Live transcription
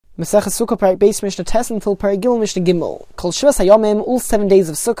Maseches Sukkah Perek Beis Mishnah Tes until Perek Gimel Mishnah Gimel. Kol Shivas Hayomim, all 7 days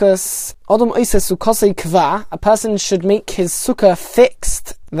of Sukkos. Adam Oiseh Sukkosei Kva. A person should make his sukkah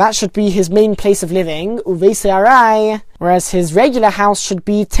fixed. That should be his main place of living. Uveisei Arai. Whereas his regular house should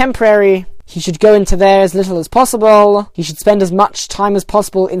be temporary. He should go into there as little as possible. He should spend as much time as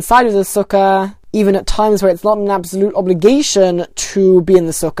possible inside of the sukkah, even at times where it's not an absolute obligation to be in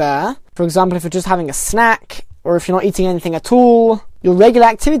the sukkah. For example, if you're just having a snack, or if you're not eating anything at all, your regular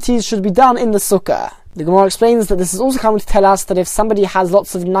activities should be done in the sukkah. The Gemara explains that this is also coming to tell us that if somebody has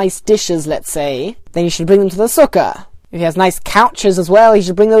lots of nice dishes, let's say, then you should bring them to the sukkah. If he has nice couches as well, he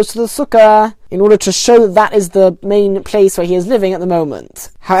should bring those to the sukkah in order to show that that is the main place where he is living at the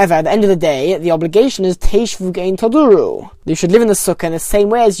moment. However, at the end of the day, the obligation is teishvu gein taduru. You should live in the sukkah in the same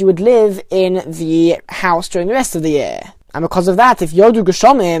way as you would live in the house during the rest of the year. And because of that, if yodu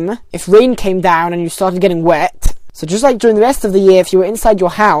geshomim, if rain came down and you started getting wet, so just like during the rest of the year, if you were inside your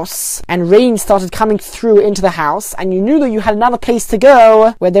house and rain started coming through into the house and you knew that you had another place to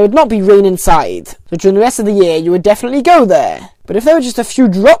go where there would not be rain inside, so during the rest of the year you would definitely go there. But if there were just a few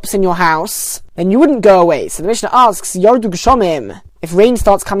drops in your house, then you wouldn't go away. So the Mishnah asks, Yordu Geshomim, if rain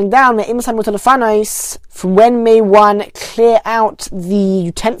starts coming down, from when may one clear out the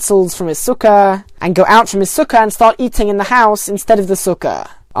utensils from his sukkah and go out from his sukkah and start eating in the house instead of the sukkah?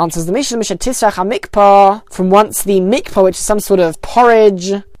 Answers the Mishnah, from once the mikpah, which is some sort of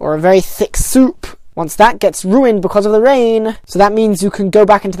porridge or a very thick soup, once that gets ruined because of the rain, so that means you can go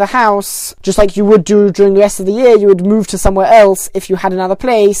back into the house, just like you would do during the rest of the year. You would move to somewhere else if you had another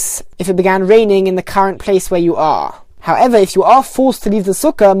place, if it began raining in the current place where you are. However, if you are forced to leave the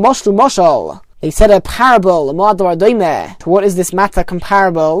sukkah, moshlu moshal, they said a parable, to what is this matter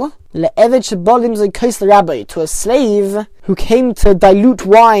comparable? To a slave who came to dilute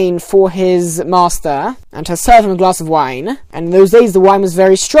wine for his master and to serve him a glass of wine. And in those days the wine was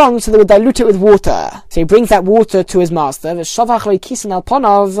very strong, so they would dilute it with water. So he brings that water to his master, and the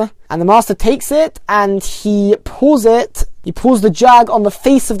master takes it and he pours the jug on the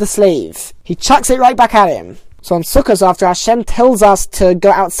face of the slave. He chucks it right back at him. So on Sukkot, after Hashem tells us to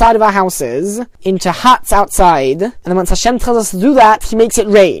go outside of our houses, into huts outside, and then once Hashem tells us to do that, He makes it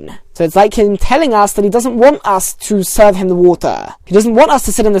rain. So it's like Him telling us that He doesn't want us to serve Him the water. He doesn't want us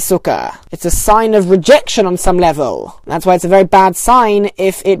to sit in the Sukkah. It's a sign of rejection on some level. That's why it's a very bad sign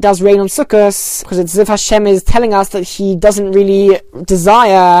if it does rain on Sukkot, because it's as if Hashem is telling us that He doesn't really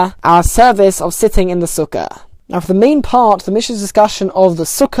desire our service of sitting in the Sukkah. Now for the main part, the Mishnah's discussion of the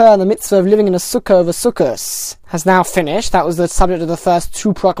Sukkah and the mitzvah of living in a Sukkah over Sukkos has now finished. That was the subject of the first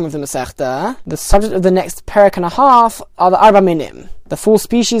 2 prakim of the Masechta. The subject of the next perek and a half are the Arba Minim, the 4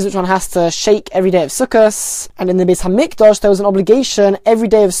 species which one has to shake every day of Sukkos. And in the Beis HaMikdash, there was an obligation every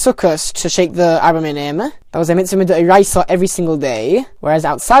day of Sukkos to shake the Arba Minim. That was a mitzvah mid'oraisa every single day. Whereas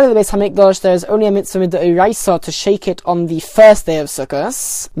outside of the Beis HaMikdash, there is only a mitzvah mid'oraisa to shake it on the first day of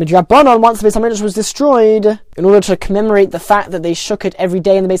Sukkos. Midrabanan, once the Beis HaMikdash was destroyed, in order to commemorate the fact that they shook it every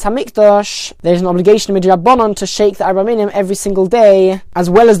day in the Beis HaMikdash, there is an obligation midrabanan to shake the Arba Minim every single day, as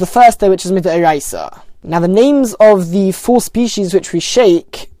well as the first day, which is mid'oraisa. Now the names of the 4 species which we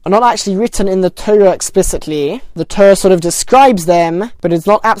shake are not actually written in the Torah explicitly. The Torah sort of describes them, but it's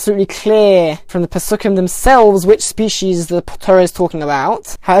not absolutely clear from the Pesukim themselves which species the Torah is talking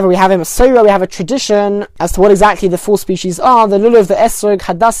about. However, we have a Masorah, we have a tradition as to what exactly the 4 species are: the Lulav, the Esrog,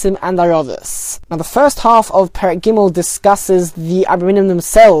 Hadassim, and Aravus. Now the first half of Perek Gimel discusses the Arba Minim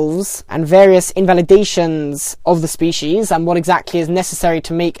themselves and various invalidations of the species and what exactly is necessary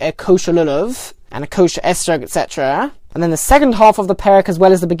to make a kosher Lulav and a kosher Esrog, etc. And then the second half of the perek, as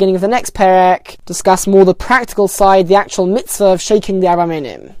well as the beginning of the next perek, discuss more the practical side, the actual mitzvah of shaking the Arba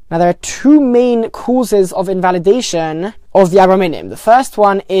Minim. Now there are 2 main causes of invalidation of the Arba Minim. The first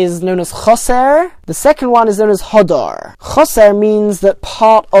one is known as choser, the second one is known as hodor. Choser means that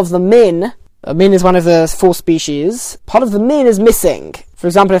part of the min, a min is one of the 4 species, part of the min is missing. For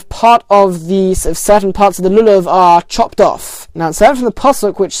example, if part of certain parts of the lulav are chopped off. Now it's learned from the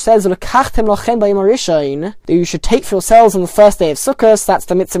pasuk which says that you should take for yourselves on the first day of Sukkot. That's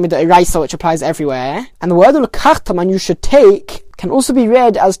the mitzvah mid'oraisa, which applies everywhere. And the word ulekachtam, and you should take, can also be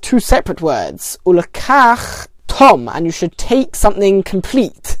read as 2 separate words. Ulekach tom, and you should take something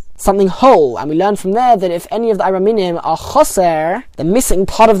complete, something whole. And we learn from there that if any of the Arba Minim are choser, the missing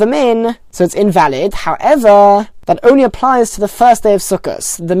part of the min, so it's invalid. However, that only applies to the first day of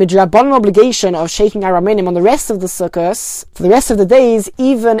Sukkot. The midrabanan obligation of shaking araminim on the rest of the Sukkot, for the rest of the days,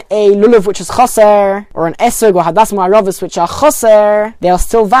 even a lulav which is choser, or an esrog or hadas ma'aravis which are choser, they are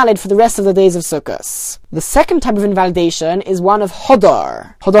still valid for the rest of the days of Sukkot. The second type of invalidation is one of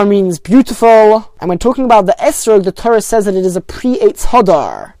hodar. Hodar means beautiful, and when talking about the esrog, the Torah says that it is a pre-eitz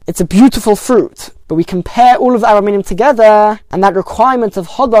hodar. It's a beautiful fruit. But we compare all of the araminim together, and that requirement of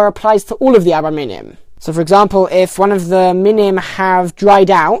hodar applies to all of the araminim. So for example, if one of the minim have dried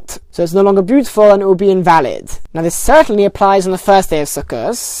out, so it's no longer beautiful, and it will be invalid. Now this certainly applies on the first day of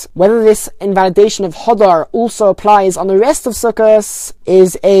Sukkot. Whether this invalidation of hodar also applies on the rest of Sukkot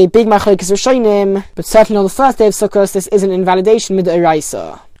is a big machlokes rishonim, but certainly on the first day of Sukkot this is an invalidation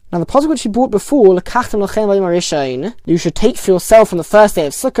mid'oraisa. Now the pasuk which we brought before, Lekachtem lochem v'yom harishon, you should take for yourself on the first day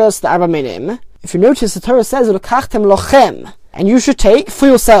of Sukkot the araminim. If you notice, the Torah says Lekachtem lochem, and you should take for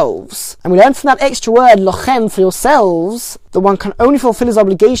yourselves. And we learn from that extra word, lochem, for yourselves, that one can only fulfill his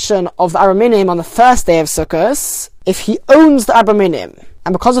obligation of the araminim on the first day of Sukkot if he owns the araminim.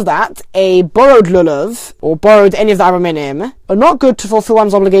 And because of that, a borrowed lulav, or borrowed any of the araminim, are not good to fulfill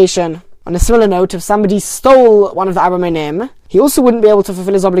one's obligation. On a similar note, if somebody stole one of the araminim, he also wouldn't be able to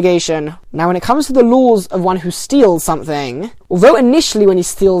fulfill his obligation. Now when it comes to the laws of one who steals something, although initially when he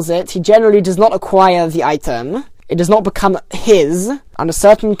steals it, he generally does not acquire the item, it does not become his. Under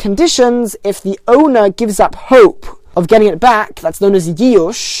certain conditions, if the owner gives up hope of getting it back, that's known as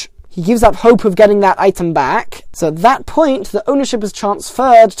yiyush, he gives up hope of getting that item back, so at that point the ownership is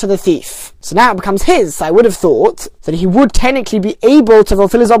transferred to the thief. So now it becomes his. I would have thought that he would technically be able to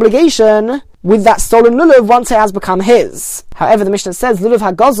fulfill his obligation with that stolen lulav once it has become his. However, the Mishnah says lulav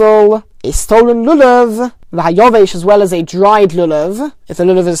hagazol, a stolen lulav, v'hayovesh, as well as a dried lulav, if the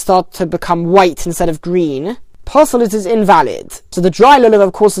lulav has started to become white instead of green, possible it is invalid. So the dry lulav,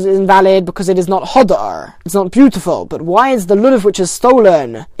 of course, is invalid because it is not hodar. It's not beautiful. But why is the lulav which is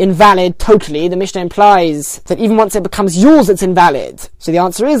stolen invalid totally? The Mishnah implies that even once it becomes yours, it's invalid. So the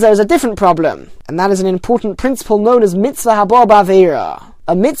answer is there is a different problem. And that is an important principle known as mitzvah haba ba'aveira.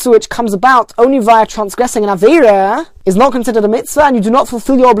 A mitzvah which comes about only via transgressing an aveira is not considered a mitzvah, and you do not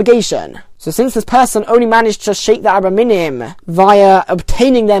fulfill your obligation. So since this person only managed to shake the araminim via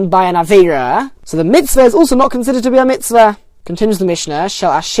obtaining them by an aveira, so the mitzvah is also not considered to be a mitzvah. Continues the Mishnah,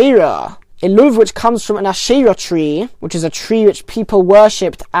 shel asherah, a lulav which comes from an asherah tree, which is a tree which people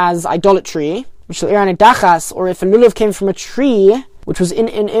worshipped as idolatry, which is ir hanidachas, or if a lulav came from a tree which was in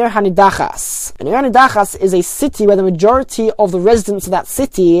Ir Hanidachas. And Ir Hanidachas is a city where the majority of the residents of that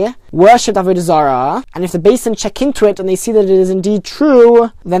city worshipped Avodah Zarah, and if the Beis Din check into it and they see that it is indeed true,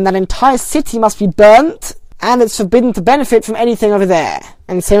 then that entire city must be burnt, and it's forbidden to benefit from anything over there.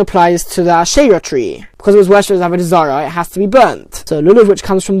 And the same applies to the Asherah tree. Because it was worshipped as Avodah Zarah, it has to be burnt. So lulav which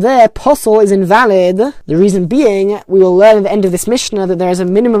comes from there, posel, is invalid. The reason being, we will learn at the end of this Mishnah that there is a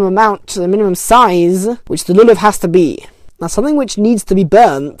minimum amount, the minimum size, which the lulav has to be. Now something which needs to be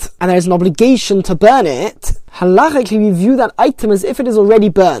burnt, and there is an obligation to burn it, halachically we view that item as if it is already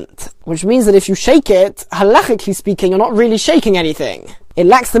burnt. Which means that if you shake it, halachically speaking, you're not really shaking anything. It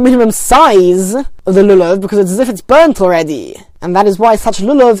lacks the minimum size of the lulav because it's as if it's burnt already. And that is why such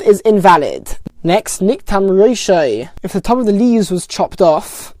lulav is invalid. Next, niktam roshai. If the top of the leaves was chopped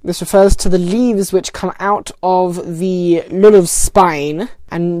off, this refers to the leaves which come out of the lulav's spine,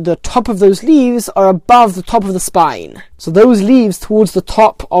 and the top of those leaves are above the top of the spine. So those leaves towards the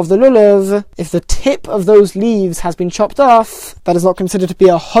top of the lulav, if the tip of those leaves has been chopped off, that is not considered to be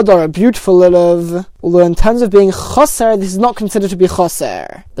a hodar, a beautiful lulav. Although in terms of being choser, this is not considered to be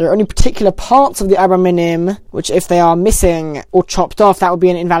choser. There are only particular parts of the araminim, which if they are missing or chopped off, that would be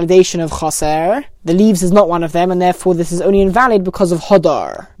an invalidation of choser. The leaves is not one of them, and therefore this is only invalid because of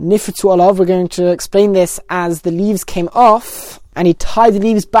hodar. Niftu olav, we're going to explain this as the leaves came off, and he tied the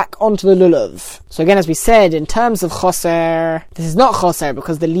leaves back onto the lulav. So again, as we said, in terms of choser, this is not choser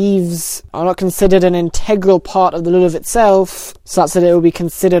because the leaves are not considered an integral part of the lulav itself, such that it will be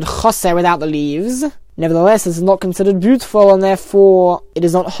considered choser without the leaves. Nevertheless, this is not considered beautiful, and therefore it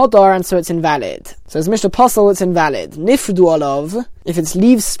is not hodar, and so it's invalid. So as Mishnah Posel, it's invalid. Nifdu olav, if its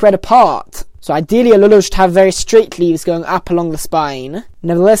leaves spread apart. So ideally a lulav should have very straight leaves going up along the spine.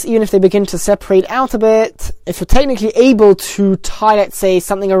 Nevertheless, even if they begin to separate out a bit, if you're technically able to tie, let's say,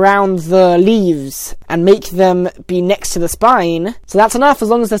 something around the leaves and make them be next to the spine, so that's enough as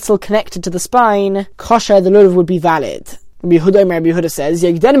long as they're still connected to the spine, kosher, the lulav would be valid. Rabbi Yehuda says,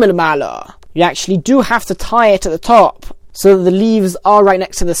 you actually do have to tie it at the top, so that the leaves are right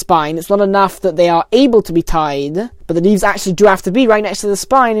next to the spine. It's not enough that they are able to be tied, but the leaves actually do have to be right next to the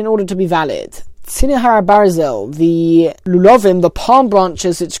spine in order to be valid. Tzine Har Barzel, the lulavim, the palm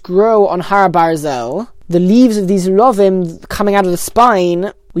branches which grow on Har Barzel, the leaves of these lulavim coming out of the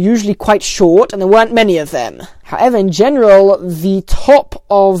spine were usually quite short, and there weren't many of them. However, in general, the top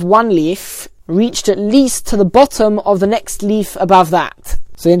of one leaf reached at least to the bottom of the next leaf above that.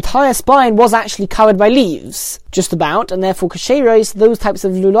 So the entire spine was actually covered by leaves, just about, and therefore kasheros, those types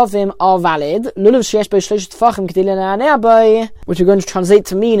of lulavim are valid. Lulav sheyesh bo shlosh tefachim k'dei le'aneh bo, which we're going to translate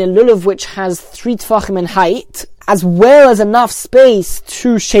to mean a lulav which has 3 tefachim in height, as well as enough space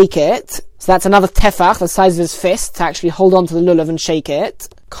to shake it. So that's another tefach, the size of his fist, to actually hold on to the lulav and shake it.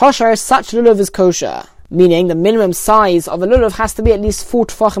 Kosher, such lulav is kosher. Meaning the minimum size of a lulav has to be at least 4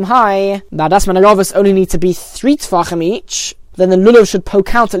 tefachim high. The hadas and aravos only need to be 3 tefachim each. Then the lulav should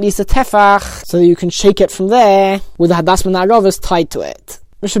poke out at least a tefach, so that you can shake it from there with the hadas and aravos tied to it.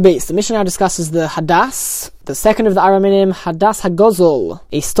 Mishnah Beis. The Mishnah now discusses the hadas, the second of the araminim, hadas hagozol.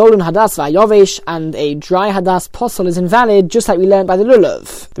 A stolen hadas v'ayovesh and a dry hadas posol is invalid, just like we learned by the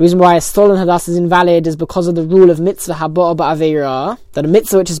lulav. The reason why a stolen hadas is invalid is because of the rule of mitzvah haba ba'aveira, that a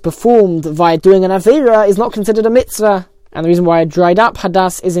mitzvah which is performed via doing an aveira is not considered a mitzvah. And the reason why a dried up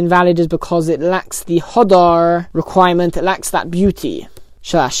hadas is invalid is because it lacks the hodar requirement, it lacks that beauty.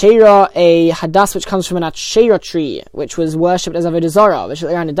 Shela a hadas which comes from an Ashera tree, which was worshipped as Avodah Zarah,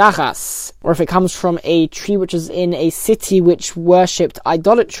 or if it comes from a tree which is in a city which worshipped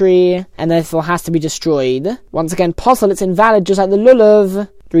idolatry, and therefore has to be destroyed. Once again, posel, it's invalid just like the lulav.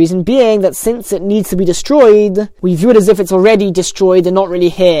 The reason being that since it needs to be destroyed, we view it as if it's already destroyed and not really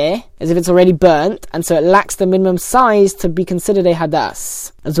here, as if it's already burnt, and so it lacks the minimum size to be considered a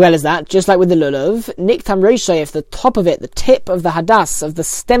hadas. As well as that, just like with the lulav, niktam reisha, if the top of it, the tip of the hadas, of the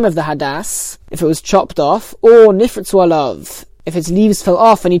stem of the hadas, if it was chopped off, or nifritzu alav, if its leaves fell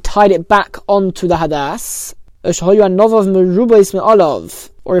off and he tied it back onto the hadas, or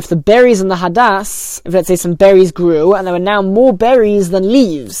if the berries in the hadas, if let's say some berries grew and there were now more berries than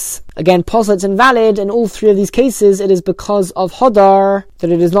leaves. Again, posel, it's invalid. In all 3 of these cases, it is because of hodar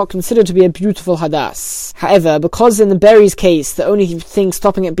that it is not considered to be a beautiful hadas. However, because in the berries case, the only thing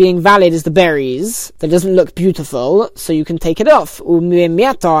stopping it being valid is the berries, that doesn't look beautiful, so you can take it off.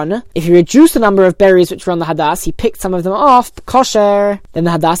 If you reduce the number of berries which were on the hadas, he picked some of them off, kosher, then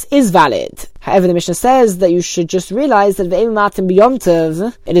the hadas is valid. However, the Mishnah says that you should just realize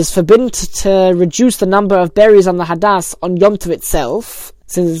that it is forbidden to reduce the number of berries on the hadas on Yom Tov itself,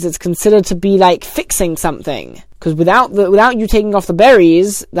 since it's considered to be like fixing something. Because without you taking off the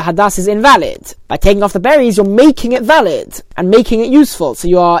berries, the hadas is invalid. By taking off the berries, you're making it valid and making it useful. So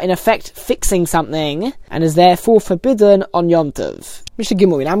you are in effect fixing something, and is therefore forbidden on Yom Tov. Mishnah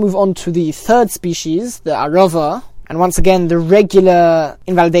Gimel. We now move on to the third species, the arava. And once again, the regular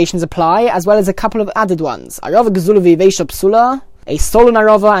invalidations apply, as well as a couple of added ones. Arava gezulavi veisha psula. A stolen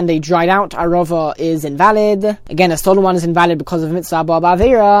arava and a dried out arava is invalid. Again, a stolen one is invalid because of mitzvah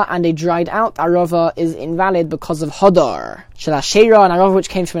ba'avera, and a dried out arava is invalid because of hodar. Shel Ashera, an arava which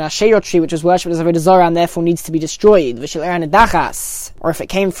came from an Ashera tree, which was worshipped as Avodah Zarah and therefore needs to be destroyed. V'shel eran edachas, or if it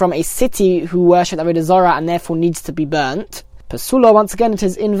came from a city who worshipped Avodah Zarah and therefore needs to be burnt. Pasula, once again, it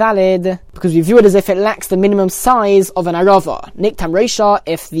is invalid because we view it as if it lacks the minimum size of an arava. Niktam reisha,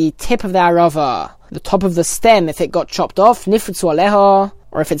 if the tip of the arava, the top of the stem, if it got chopped off, nifritzu aleha,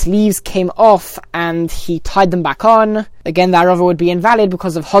 or if its leaves came off and he tied them back on, again the arava would be invalid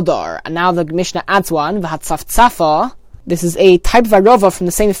because of hodar. And now the Mishnah adds one, v'hatzafzafa. This is a type of arava from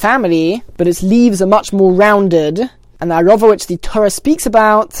the same family, but its leaves are much more rounded. And the arava which the Torah speaks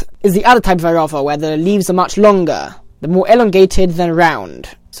about is the other type of arava, where the leaves are much longer. They're more elongated than round.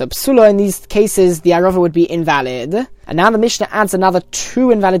 So psula, in these cases, the arava would be invalid. And now the Mishnah adds another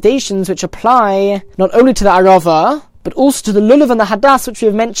 2 invalidations which apply not only to the arava, but also to the lulav and the hadas, which we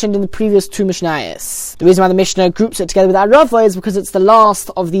have mentioned in the previous 2 Mishnayos. The reason why the Mishnah groups it together with arava is because it's the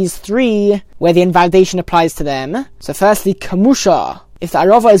last of these 3 where the invalidation applies to them. So firstly, kamusha. If the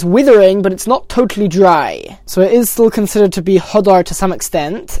arava is withering, but it's not totally dry, so it is still considered to be hodar to some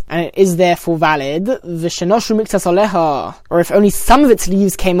extent, and it is therefore valid. V'shenoshu miktas aleha, or if only some of its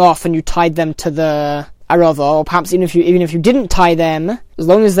leaves came off and you tied them to the arava, or perhaps even if you didn't tie them, as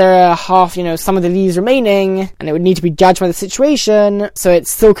long as there are half, some of the leaves remaining, and it would need to be judged by the situation, so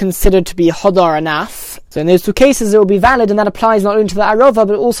it's still considered to be hodar enough. So in those 2 cases, it will be valid, and that applies not only to the arava,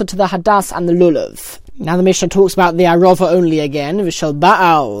 but also to the hadas and the lulav. Now the Mishnah talks about the arava only again, v'shel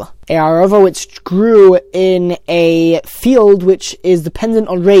ba'al, a arava which grew in a field which is dependent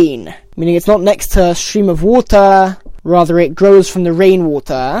on rain, meaning it's not next to a stream of water, rather it grows from the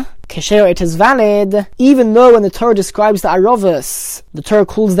rainwater. Kesher, it is valid, even though when the Torah describes the aravas, the Torah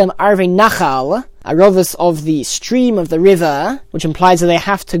calls them arvei nachal, aravas of the stream, of the river, which implies that they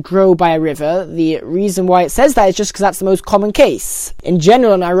have to grow by a river. The reason why it says that is just because that's the most common case. In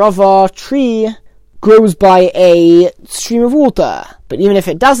general, an arava tree grows by a stream of water. But even if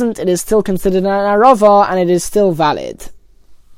it doesn't, it is still considered an arava and it is still valid.